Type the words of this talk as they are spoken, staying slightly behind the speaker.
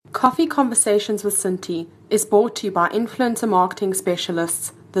Coffee Conversations with Cinti is brought to you by influencer marketing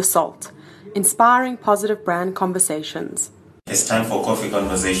specialists, The Salt, inspiring positive brand conversations. It's time for Coffee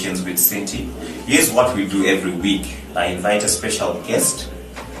Conversations with Cinti. Here's what we do every week. I invite a special guest.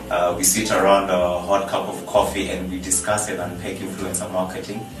 We sit around a hot cup of coffee and we discuss and unpack influencer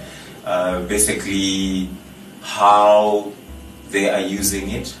marketing. Basically, how they are using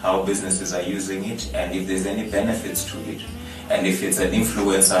it, how businesses are using it, and if there's any benefits to it. And if it's an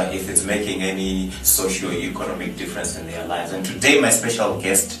influencer, if it's making any socio-economic difference in their lives. And today my special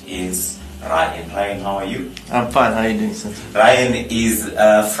guest is Ryan. Ryan, how are you? I'm fine. How are you doing, sir? Ryan is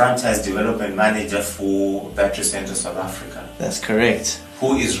a franchise development manager for Battery Center South Africa. That's correct.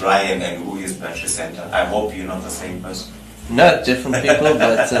 Who is Ryan and who is Battery Center? I hope you're not the same person. No, different people,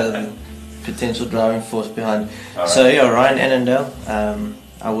 but potential driving force behind. Right. So yeah, Ryan Annandale.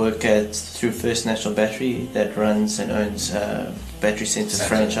 I work through First National Battery that runs and owns Battery Center's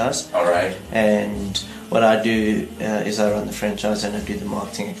franchise. All right. And what I do is I run the franchise and I do the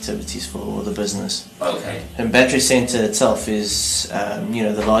marketing activities for the business. Okay. And Battery Center itself is,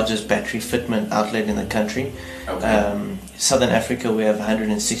 the largest battery fitment outlet in the country. Okay. Southern Africa, we have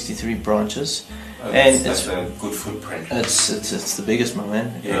 163 branches. And that's a good footprint. It's the biggest, my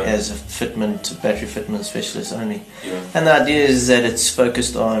man, as a battery fitment specialist only. Yeah. And the idea is that it's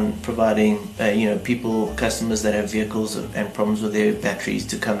focused on providing, customers that have vehicles and problems with their batteries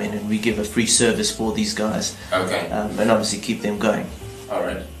to come in, and we give a free service for these guys. Okay. And obviously keep them going. All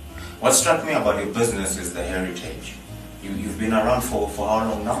right. What struck me about your business is the heritage. You've been around for how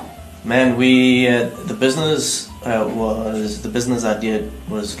long now? Man, the business idea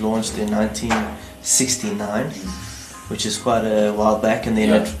was launched in 1969, which is quite a while back, and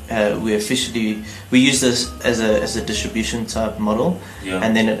then we used this as a distribution type model,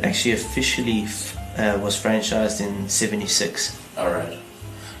 and then it actually officially was franchised in '76. All right.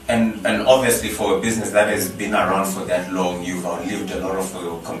 And obviously for a business that has been around for that long, you've outlived a lot of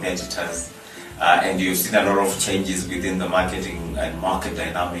your competitors. And you've seen a lot of changes within the marketing and market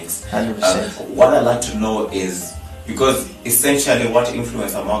dynamics. 100%. What I'd like to know is, because essentially what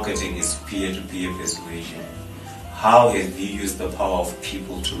influencer marketing is peer-to-peer persuasion, how have you used the power of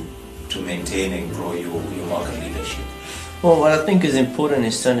people to maintain and grow your market leadership? Well, what I think is important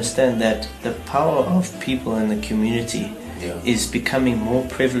is to understand that the power of people in the community is becoming more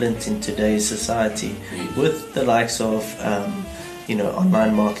prevalent in today's society with the likes of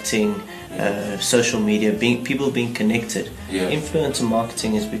online marketing, social media, people being connected. Influencer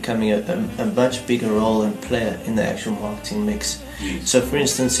marketing is becoming a much bigger role and player in the actual marketing mix. So for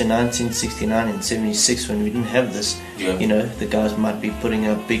instance, in 1969 and 76, when we didn't have this, the guys might be putting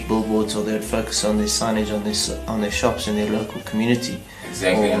up big billboards, or they'd focus on their signage on their shops in their local community.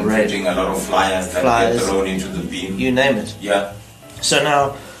 Exactly, and printing a lot of flyers that get thrown into the bin. You name it. Yeah. So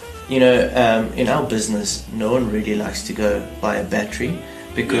now, in our business, no one really likes to go buy a battery,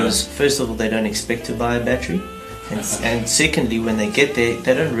 because first of all, they don't expect to buy a battery, and secondly, when they get there,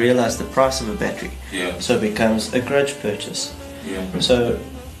 they don't realize the price of a battery. So it becomes a grudge purchase. So,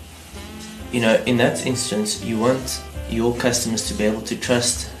 in that instance, you want your customers to be able to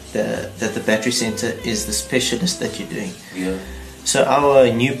trust that the Battery Center is the specialist that you're doing. So our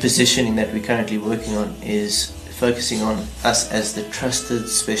new positioning that we're currently working on is focusing on us as the trusted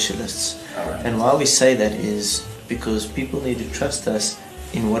specialists. And why we say that is because people need to trust us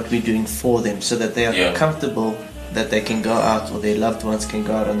in what we're doing for them, so that they are comfortable that they can go out, or their loved ones can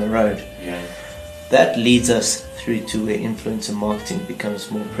go out on the road. That leads us through to where influencer marketing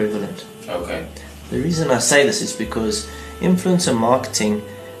becomes more prevalent. Okay. The reason I say this is because influencer marketing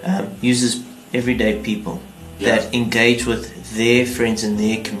uses everyday people that engage with their friends in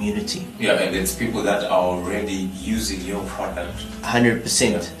their community. And it's people that are already using your product.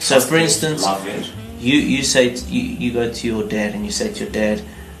 100%. So for instance, you say you go to your dad and you say to your dad,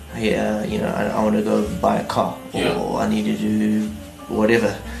 hey, I want to go buy a car, or I need to do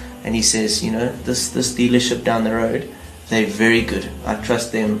whatever, and he says, this dealership down the road, they're very good, I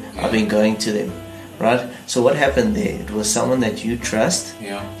trust them, I've been going to them, right? So what happened there? It was someone that you trust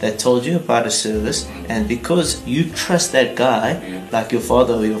that told you about a service, and because you trust that guy, like your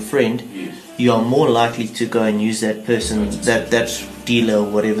father or your friend, you are more likely to go and use that person, that dealer, or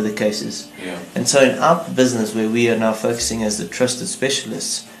whatever the case is. And so in our business, where we are now focusing as the trusted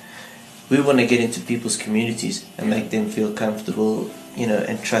specialists, we want to get into people's communities and make them feel comfortable,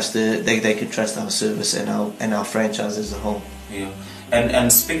 and trust they can trust our service and our franchise as a whole.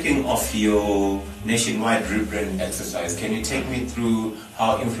 And speaking of your nationwide rebrand exercise, can you take me through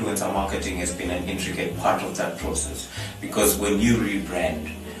how influencer marketing has been an intricate part of that process? Because when you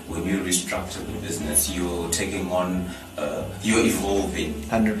rebrand, when you restructure the business, you're taking on, you're evolving.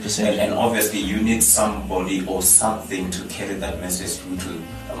 100%. And obviously you need somebody or something to carry that message through to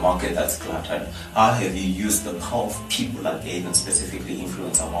a market that's cluttered. How have you used the power of people again, and specifically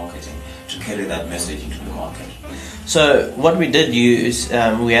influencer marketing, to carry that message into the market? So what we did use,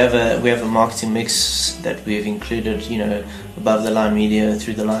 we have a marketing mix that we've included, you know, above the line media,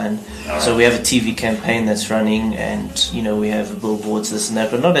 through the line. Right. So we have a TV campaign that's running, and you know, we have billboards, this and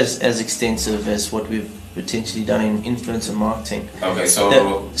that, but not as extensive as what we've potentially done in influencer marketing. Okay, so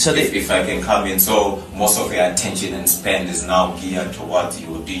if I can come in, so most of your attention and spend is now geared towards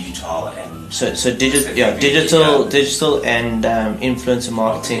your digital and digital and influencer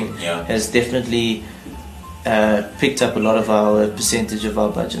marketing. Okay, yeah. Has definitely picked up a lot of our percentage of our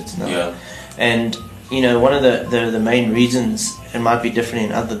budget now. Yeah. And you know, one of the main reasons, it might be different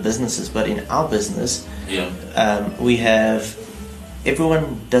in other businesses, but in our business, we have,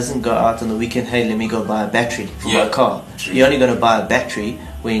 everyone doesn't go out on the weekend, hey, let me go buy a battery for my car. True. You're only going to buy a battery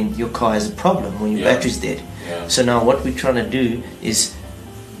when your car has a problem, when your battery's dead. Yeah. So now what we're trying to do is,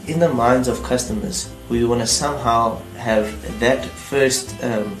 in the minds of customers, we want to somehow have that first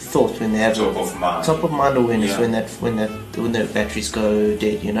thought when they have top of mind awareness when the batteries go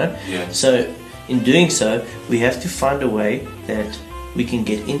dead, you know. Yeah. So in doing so, we have to find a way that we can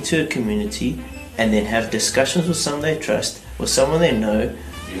get into a community and then have discussions with someone they trust or someone they know,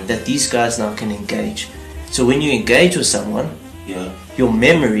 that these guys now can engage. So when you engage with someone, your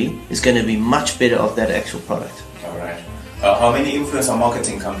memory is going to be much better of that actual product. All right. How many influencer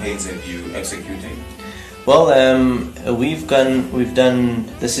marketing campaigns have you executed? Well, we've done.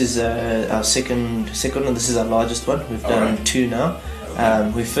 This is our second, and this is our largest one. We've done 2 now.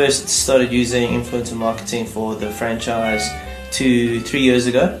 Okay. We first started using influencer marketing for the franchise 3 years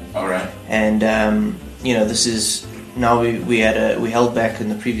ago. All right. And you know, this is now we held back in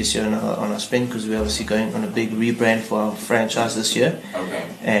the previous year on our spend, because we're obviously going on a big rebrand for our franchise this year. Okay.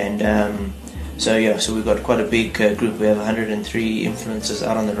 And so we've got quite a big group. We have 103 influencers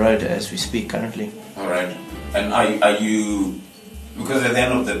out on the road as we speak currently. All right. And are you, because at the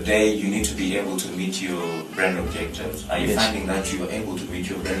end of the day you need to be able to meet your brand objectives. Are you finding that you are able to meet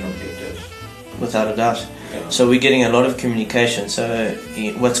your brand objectives? Without a doubt. Yeah. So we're getting a lot of communication. So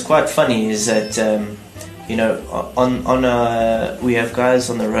what's quite funny is that you know, we have guys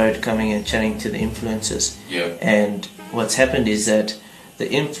on the road coming and chatting to the influencers. Yeah. And what's happened is that the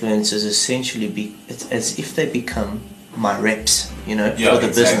influencers essentially it's as if they become my reps, you know, for the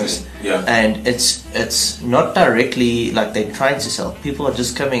business. Yeah. And it's not directly like they're trying to sell. People are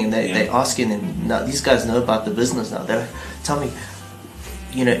just coming and they're asking them. Now these guys know about the business now. They tell me,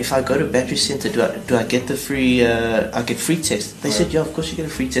 you know, if I go to Battery Center, do I get the free? I get free test. They said, yeah, of course you get a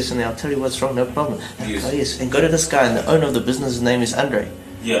free test, and then I'll tell you what's wrong, no problem. Yes. Oh yes, and go to this guy, and the owner of the business, his name is Andre.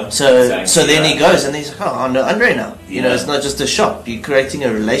 Yeah. So then he goes, and he's like, oh, I know Andre now. You know, it's not just a shop. You're creating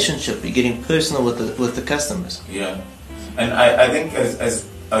a relationship. You're getting personal with the customers. Yeah. And I think as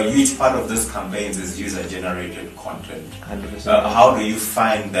a huge part of this campaigns is user-generated content. 100%. How do you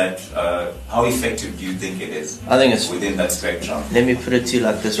find that? How effective do you think it is? I think it's within that spectrum. Let me put it to you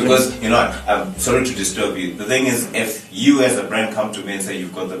like this. Because you know, I'm sorry to disturb you. The thing is, if you as a brand come to me and say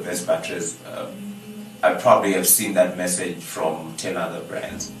you've got the best batteries, I probably have seen that message from 10 other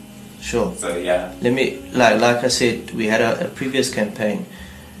brands. Sure. So yeah. Let me like I said, we had a previous campaign,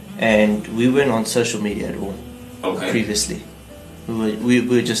 and we weren't on social media at all. Okay. Previously. We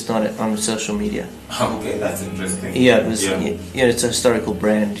were just not on social media. Okay, that's interesting. Yeah, it was. You know, it's a historical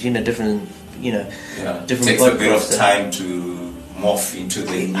brand. You know, different. You know, different. It takes a bit of time to morph into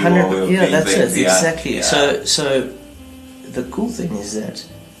the new way of doing that's things. it. Exactly. Yeah. So the cool thing is that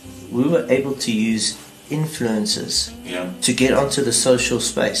we were able to use influencers to get onto the social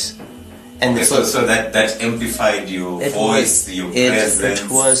space. And so that amplified your voice, your presence. It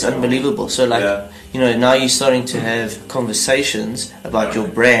was unbelievable. So like, you know, now you're starting to have conversations about your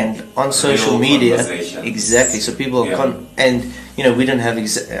brand on social media. Exactly. So people are and you know, we didn't have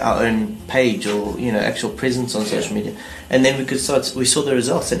our own page or, you know, actual presence on social media. And then we saw the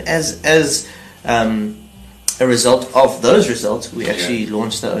results, and as a result of those results, we actually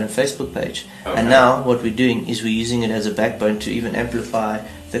launched our own Facebook page. Okay. And now what we're doing is we're using it as a backbone to even amplify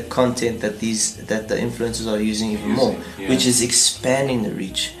the content that the influencers are using even more, which is expanding the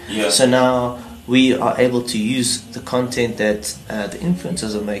reach. So now we are able to use the content that the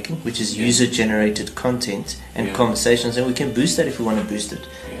influencers are making, which is user-generated content and conversations, and we can boost that if we want to boost it,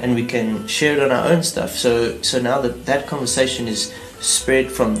 and we can share it on our own stuff. So now that conversation is spread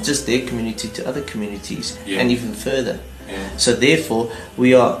from just their community to other communities and even further. Yeah. So therefore,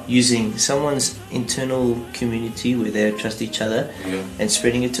 we are using someone's internal community where they trust each other Yeah. and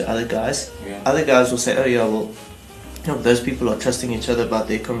spreading it to other guys. Yeah. Other guys will say, oh yeah, well, you know, those people are trusting each other about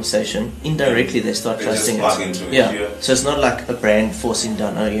their conversation. Indirectly, they start They trusting just us. plug into it, Yeah. yeah. So it's not like a brand forcing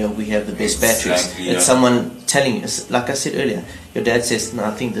down, oh yeah, we have the best batteries. Exactly, It's yeah. someone telling us, like I said earlier, your dad says, no,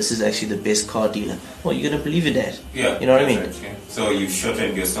 I think this is actually the best car dealer. Well, you're going to believe your dad. Yeah, You know what I mean? perfect, yeah. So you've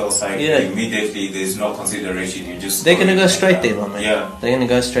shortened your sales cycle. Yeah. Immediately, there's no consideration. You just They're going to go and, straight there, my man. Yeah, They're going to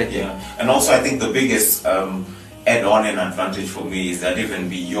go straight there. yeah. And also, I think the biggest add-on and advantage for me is that even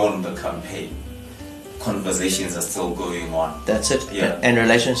beyond the campaign, conversations are still going on. That's it. Yeah. And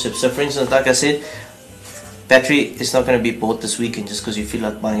relationships. So for instance, like I said, battery is not going to be bought this weekend just because you feel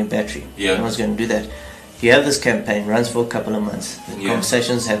like buying a battery. Yeah. No one's going to do that. You have this campaign, runs for a couple of months. The Yeah.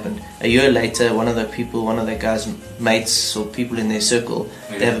 conversations happened. A year later, one of the guys' mates or people in their circle,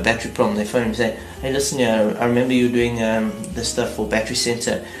 they Yeah. have a battery problem. They phone and say, hey, listen, I remember you doing this stuff for Battery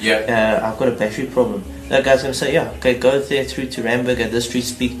Center. Yeah. I've got a battery problem. That guy's going to say, yeah, okay, go there through to Randburg at this street,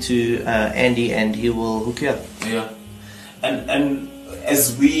 speak to Andy, and he will hook you up. Yeah. And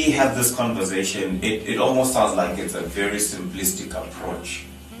as we have this conversation, it almost sounds like it's a very simplistic approach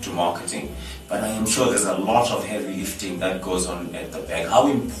to marketing. But I am sure there's a lot of heavy lifting that goes on at the back. How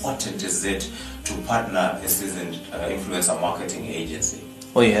important is it to partner a seasoned influencer marketing agency?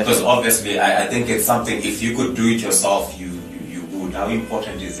 Well, you have Because to. obviously, I think it's something, if you could do it yourself, you would. How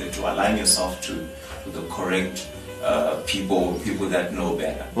important is it to align yourself to the correct people that know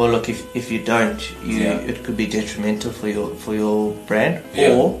better? Well, look, if you don't, Yeah. it could be detrimental for your brand, Yeah.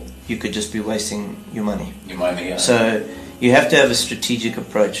 or you could just be wasting your money. You might, yeah. So you have to have a strategic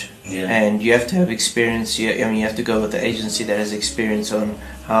approach, Yeah. and you have to have experience. You have to go with the agency that has experience on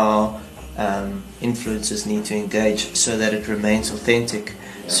how influencers need to engage so that it remains authentic.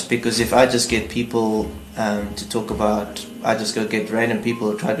 Yeah. Because if I just get people to talk about, I just go get random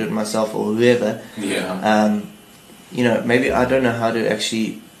people or try to do it myself or whoever. Yeah. Maybe I don't know how to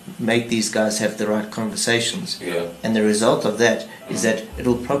actually make these guys have the right conversations. Yeah. And the result of that is that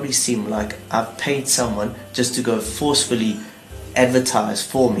it'll probably seem like I've paid someone just to go forcefully advertise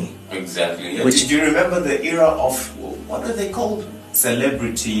for me. Exactly. Yeah. Which- Do you remember the era of, what are they called?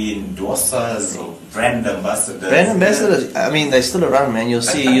 Celebrity endorsers or brand ambassadors? Brand ambassadors, I mean, they're still around, man. You'll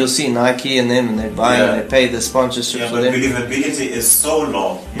see Nike and them, and they buy Yeah. and they pay the sponsorship Yeah, for but them. believability is so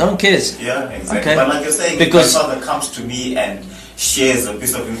low. No one cares. Yeah, exactly. Okay. But like you're saying, Because- if my father comes to me and shares a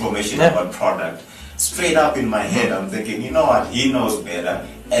piece of information Yeah. about product, straight up in my head, I'm thinking, you know what, he knows better,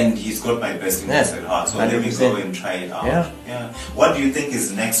 and he's got my best interest at heart, so let me 100%. go and try it out. Yeah. What do you think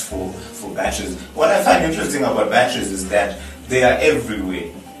is next for batteries? What I find interesting about batteries is that they are everywhere.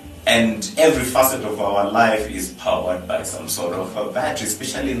 And every facet of our life is powered by some sort of a battery,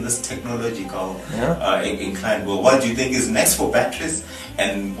 especially in this technological inclined world. What do you think is next for batteries,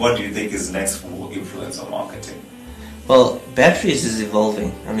 and what do you think is next for influencer marketing? Well, batteries is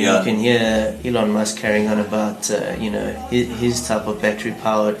evolving. I mean, Yeah. you can hear Elon Musk carrying on about his type of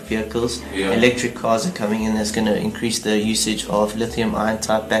battery-powered vehicles. Yeah. Electric cars are coming in. That's going to increase the usage of lithium-ion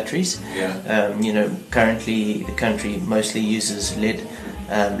type batteries. Yeah. Currently the country mostly uses lead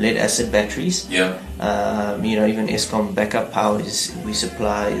acid batteries. Yeah. Even Eskom backup power we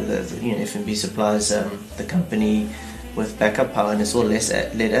supply FNB supplies the company with backup power, and it's all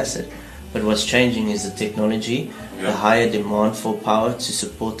lead acid. But what's changing is the technology, the higher demand for power to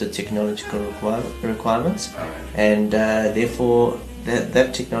support the technological requirements, and therefore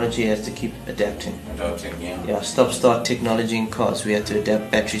that technology has to keep adapting. Stop-start technology in cars. We had to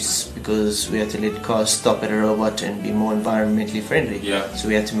adapt batteries because we had to let cars stop at a robot and be more environmentally friendly. Yeah. So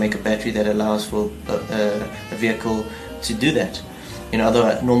we had to make a battery that allows for a vehicle to do that.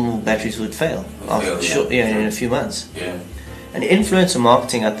 Otherwise normal batteries would fail. In a few months. Yeah. And influencer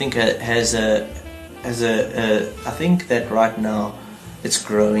marketing, I think, has a I think that right now it's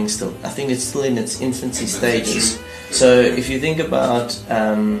growing still. I think it's still in its infancy stages. So if you think about,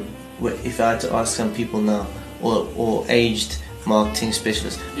 if I had to ask some people now, or aged marketing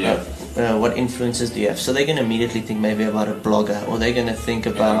specialists, what influencers do you have? So they're going to immediately think maybe about a blogger, or they're going to think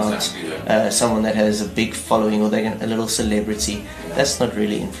about someone that has a big following, or a little celebrity. That's not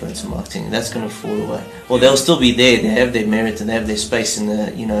really influencer marketing. That's going to fall away. Well, they'll still be there. They have their merit and they have their space in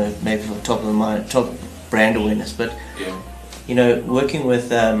the, maybe for top of the mind, top brand awareness. But working with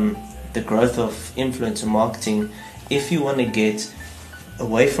the growth of influencer marketing, if you want to get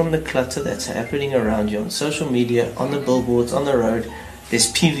away from the clutter that's happening around you on social media, on the billboards, on the road,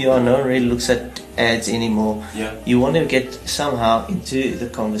 there's PVR, no one really looks at ads anymore. Yeah. You want to get somehow into the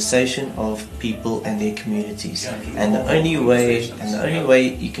conversation of people and their communities. Yeah, And the only way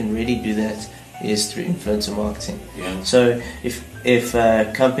you can really do that is through influencer marketing. Yeah. So if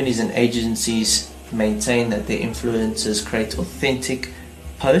companies and agencies maintain that their influencers create authentic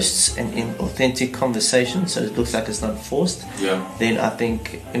posts and in authentic conversations, so it looks like it's not forced, Yeah. then I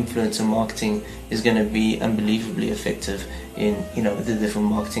think influencer marketing is going to be unbelievably effective in the different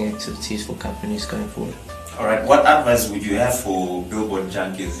marketing activities for companies going forward. All right. What advice would you have for billboard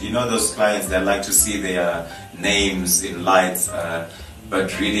junkies? You know, those clients that like to see their names in lights,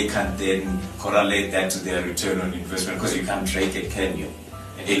 but really can't then correlate that to their return on investment, because you can't track it, can you?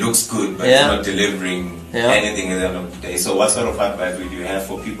 It looks good, but it's not delivering anything at the end of the day. So what sort of advice would you have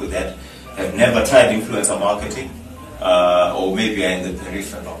for people that have never tried influencer marketing, or maybe are in the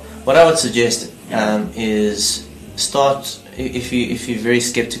peripheral? What I would suggest is start, if you're very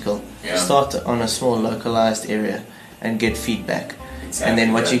skeptical, start on a small localized area and get feedback. Exactly, and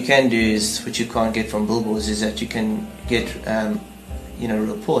then what you can do is, what you can't get from billboards, is that you can get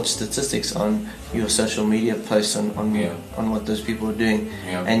reports, statistics on your social media posts on what those people are doing,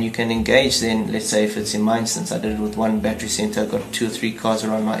 and you can engage. Then, let's say if it's in my instance, I did it with one battery center. I got 2 or 3 cars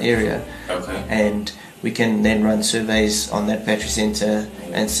around my area, and we can then run surveys on that battery center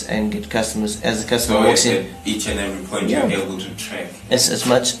and get customers, as the customer walks in. Each and every point you're able to track. As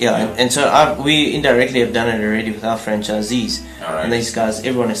much, and so we indirectly have done it already with our franchisees. And these guys,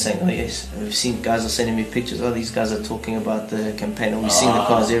 everyone is saying, oh yes, we've seen guys are sending me pictures, oh these guys are talking about the campaign, or we're seeing the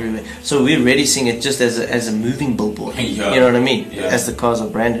cars everywhere. So we're already seeing it just as a moving billboard, you know what I mean, as the cars are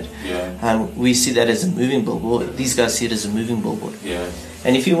branded. We see that as a moving billboard, these guys see it as a moving billboard.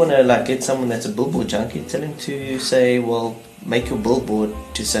 And if you want to get someone that's a billboard junkie, tell him to say, well, make your billboard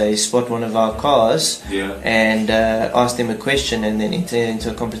to say, spot one of our cars, and ask them a question, and then enter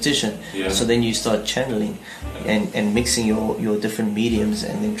into a competition. So then you start channeling and mixing your different mediums,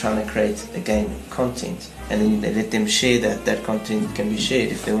 and then trying to create, again, content. And then they let them share that content can be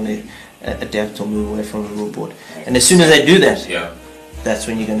shared if they want to adapt or move away from the billboard. And as soon as they do that, that's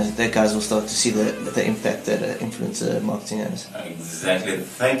when the guys will start to see the impact that influencer marketing has. Exactly.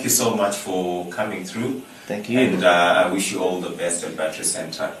 Thank you so much for coming through. Thank you. And I wish you all the best at Battery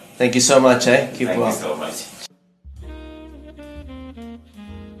Center. Thank you so much. Keep well. Thank you so much.